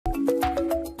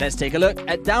Let's take a look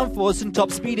at downforce and top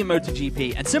speed in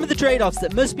MotoGP and some of the trade-offs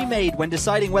that must be made when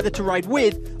deciding whether to ride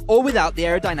with or without the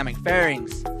aerodynamic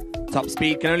fairings. Top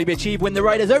speed can only be achieved when the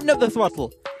riders open up the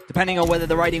throttle. Depending on whether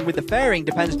they're riding with the fairing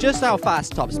depends just how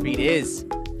fast top speed is.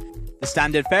 The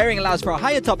standard fairing allows for a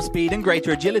higher top speed and greater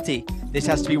agility. This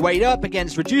has to be weighed up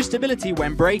against reduced stability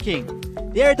when braking.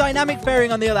 The aerodynamic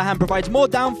fairing on the other hand provides more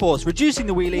downforce, reducing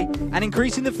the wheelie and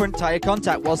increasing the front tyre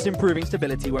contact whilst improving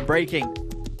stability when braking.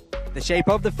 The shape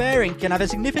of the fairing can have a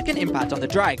significant impact on the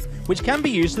drag, which can be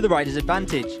used to the rider's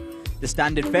advantage. The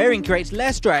standard fairing creates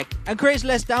less drag and creates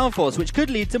less downforce, which could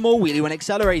lead to more wheelie when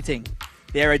accelerating.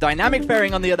 The aerodynamic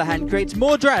fairing on the other hand creates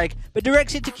more drag but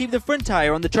directs it to keep the front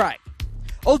tyre on the track.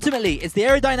 Ultimately, it's the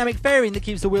aerodynamic fairing that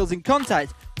keeps the wheels in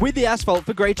contact with the asphalt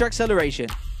for greater acceleration,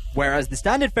 whereas the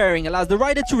standard fairing allows the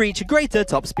rider to reach a greater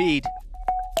top speed.